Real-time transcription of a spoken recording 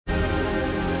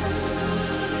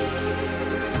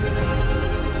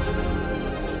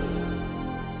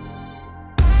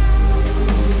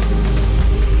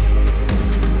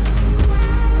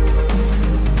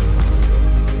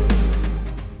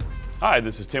Hi,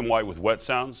 this is Tim White with Wet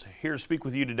Sounds, here to speak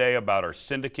with you today about our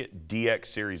Syndicate DX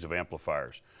series of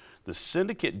amplifiers. The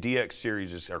Syndicate DX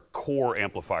series is our core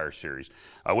amplifier series.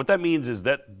 What that means is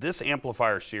that this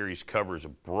amplifier series covers a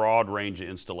broad range of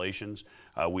installations.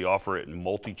 We offer it in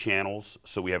multi-channels,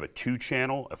 so we have a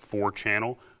 2-channel, a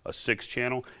 4-channel, a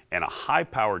 6-channel, and a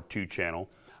high-powered 2-channel.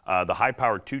 The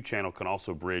high-powered 2-channel can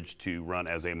also bridge to run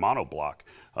as a monoblock.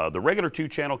 The regular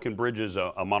 2-channel can bridge as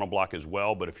a monoblock as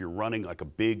well, but if you're running like a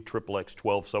big XXX12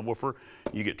 subwoofer,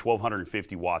 you get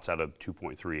 1250 watts out of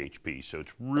 2.3 HP. So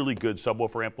it's really good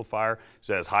subwoofer amplifier.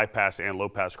 So it has high-pass and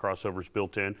low-pass crossovers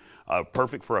built in.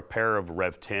 Perfect for a pair of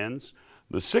Rev 10s.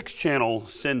 The 6-channel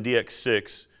SYN-DX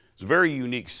is a very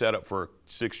unique setup for a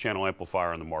 6-channel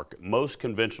amplifier on the market. Most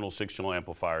conventional 6-channel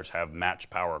amplifiers have matched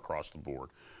power across the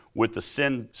board. With the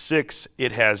SYN-6,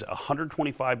 it has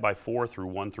 125 by 4 through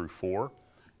 1 through 4,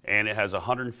 and it has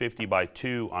 150 by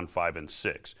 2 on 5 and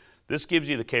 6. This gives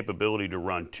you the capability to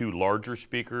run 2 larger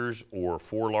speakers or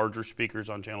 4 larger speakers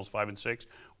on channels 5 and 6,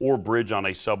 or bridge on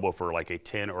a subwoofer like a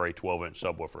 10 or a 12-inch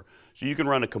subwoofer. So you can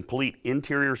run a complete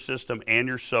interior system and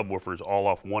your subwoofers all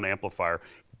off one amplifier,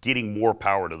 getting more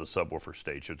power to the subwoofer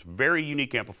stage. So it's a very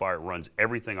unique amplifier. It runs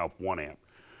everything off one amp.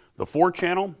 The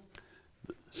 4-channel,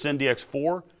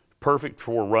 SYN-DX4, perfect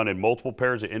for running multiple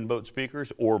pairs of in-boat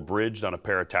speakers or bridged on a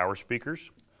pair of tower speakers.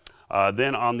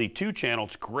 Then on the 2-channel,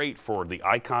 it's great for the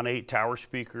Icon 8 tower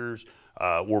speakers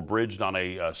or bridged on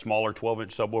a smaller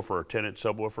 12-inch subwoofer or 10-inch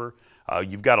subwoofer.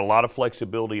 You've got a lot of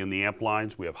flexibility in the amp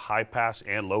lines. We have high-pass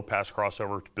and low-pass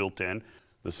crossover built in.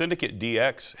 The Syndicate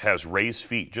DX has raised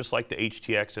feet, just like the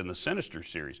HTX and the Sinister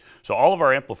series. So all of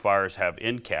our amplifiers have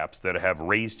end caps that have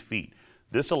raised feet.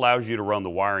 This allows you to run the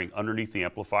wiring underneath the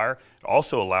amplifier. It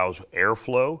also allows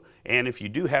airflow, and if you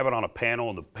do have it on a panel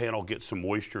and the panel gets some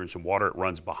moisture and some water, it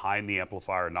runs behind the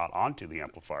amplifier, not onto the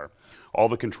amplifier. All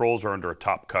the controls are under a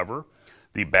top cover.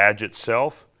 The badge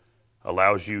itself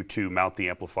allows you to mount the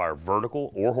amplifier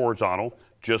vertical or horizontal,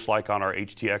 just like on our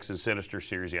HTX and Sinister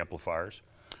series amplifiers.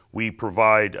 We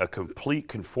provide a complete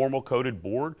conformal coated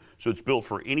board, so it's built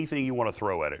for anything you want to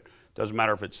throw at it. Doesn't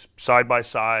matter if it's side by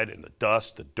side in the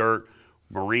dust, the dirt,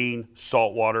 marine,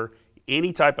 saltwater,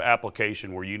 any type of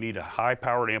application where you need a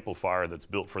high-powered amplifier that's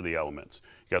built for the elements.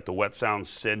 You got the Wet Sounds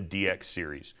SYN-DX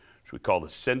series, which we call the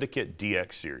Syndicate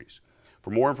DX series.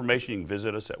 For more information, you can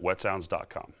visit us at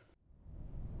wetsounds.com.